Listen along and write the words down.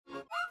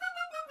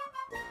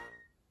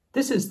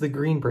This is the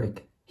green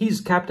brick.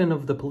 He's captain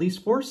of the police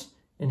force,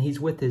 and he's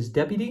with his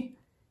deputy,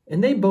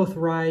 and they both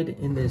ride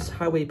in this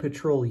highway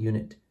patrol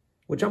unit,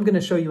 which I'm going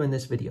to show you in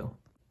this video.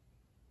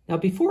 Now,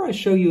 before I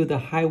show you the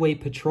highway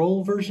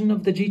patrol version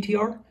of the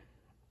GTR,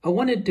 I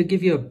wanted to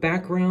give you a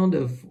background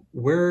of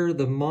where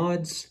the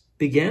mods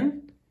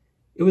began.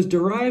 It was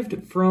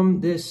derived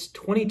from this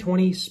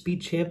 2020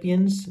 Speed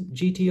Champions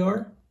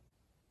GTR.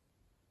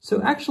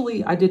 So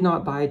actually, I did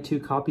not buy 2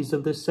 copies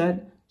of this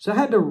set, so I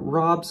had to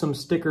rob some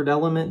stickered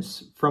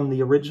elements from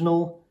the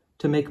original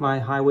to make my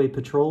highway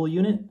patrol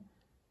unit.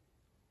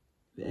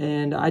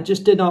 And I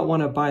just did not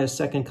want to buy a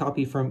second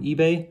copy from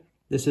eBay.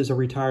 This is a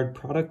retired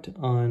product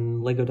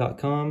on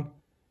Lego.com.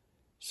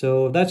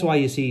 So that's why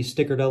you see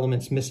stickered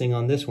elements missing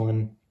on this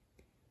one,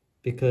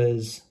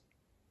 because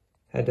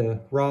I had to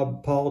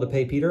rob Paul to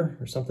pay Peter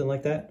or something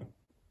like that.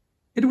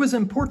 It was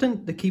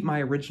important to keep my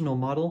original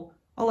model.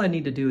 All I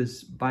need to do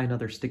is buy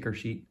another sticker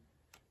sheet.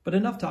 But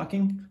enough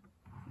talking.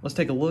 Let's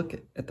take a look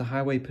at the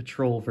highway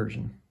patrol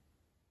version.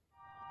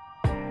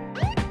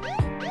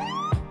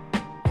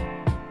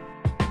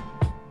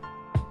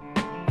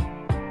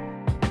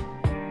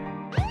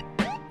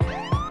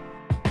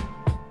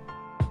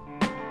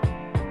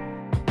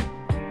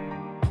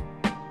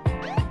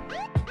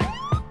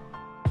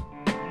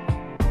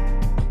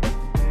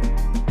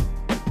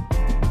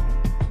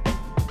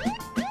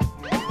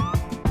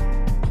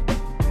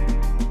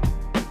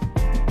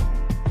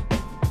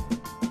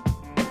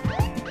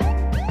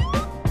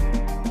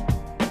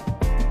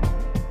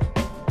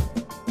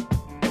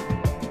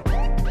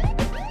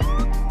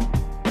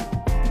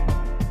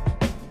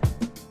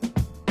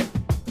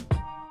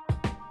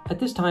 At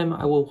this time,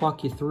 I will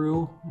walk you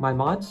through my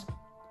mods.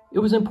 It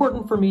was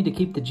important for me to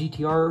keep the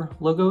GTR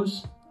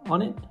logos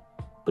on it,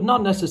 but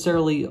not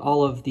necessarily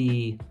all of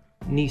the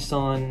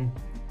Nissan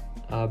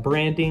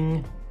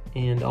branding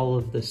and all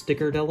of the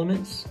stickered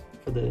elements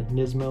for the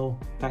Nismo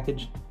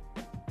package.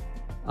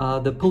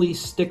 The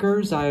police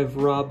stickers I've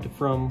robbed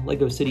from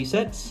Lego City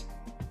Sets.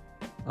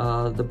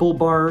 The bull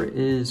bar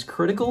is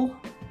critical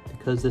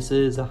because this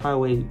is a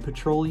highway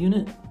patrol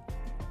unit.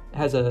 It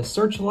has a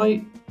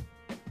searchlight,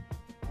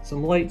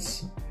 some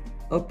lights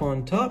up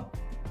on top.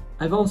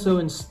 I've also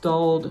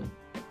installed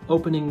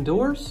opening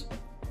doors.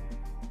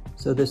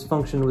 So this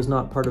function was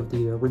not part of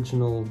the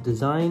original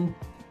design.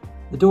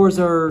 The doors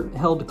are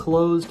held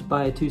closed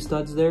by 2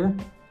 studs there.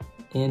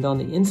 And on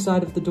the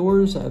inside of the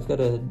doors, I've got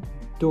a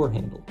door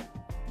handle.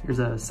 Here's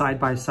a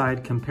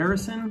side-by-side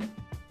comparison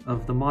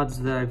of the mods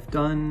that I've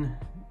done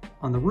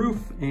on the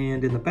roof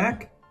and in the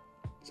back.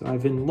 So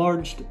I've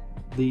enlarged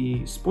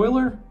the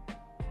spoiler.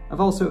 I've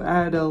also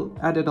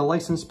added a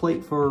license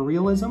plate for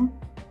realism.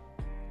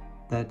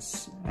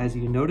 That's, as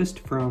you noticed,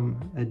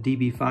 from a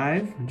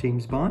DB5,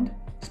 James Bond,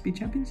 Speed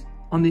Champions.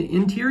 On the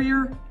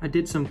interior, I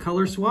did some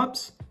color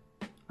swaps.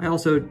 I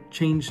also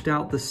changed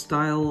out the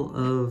style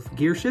of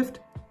gear shift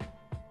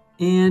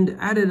and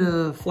added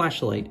a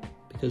flashlight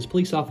because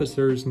police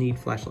officers need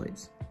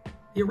flashlights.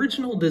 The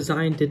original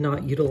design did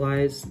not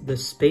utilize the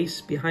space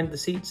behind the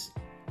seats.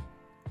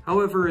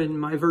 However, in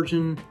my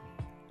version,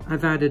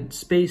 I've added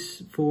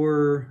space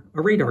for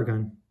a radar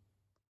gun.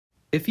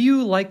 If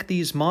you like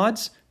these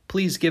mods,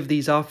 please give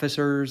these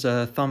officers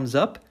a thumbs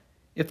up.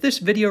 If this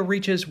video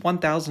reaches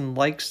 1,000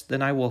 likes,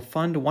 then I will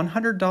fund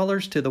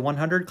 $100 to the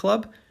 100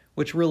 Club,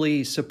 which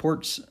really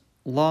supports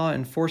law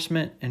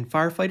enforcement and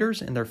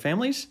firefighters and their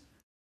families.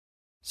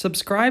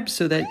 Subscribe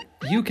so that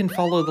you can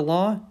follow the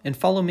law, and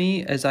follow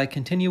me as I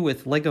continue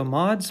with Lego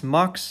mods,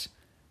 mocks,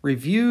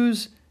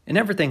 reviews, and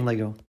everything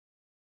Lego.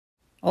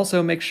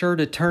 Also, make sure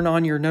to turn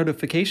on your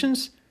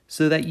notifications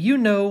so that you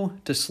know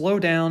to slow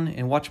down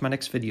and watch my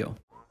next video.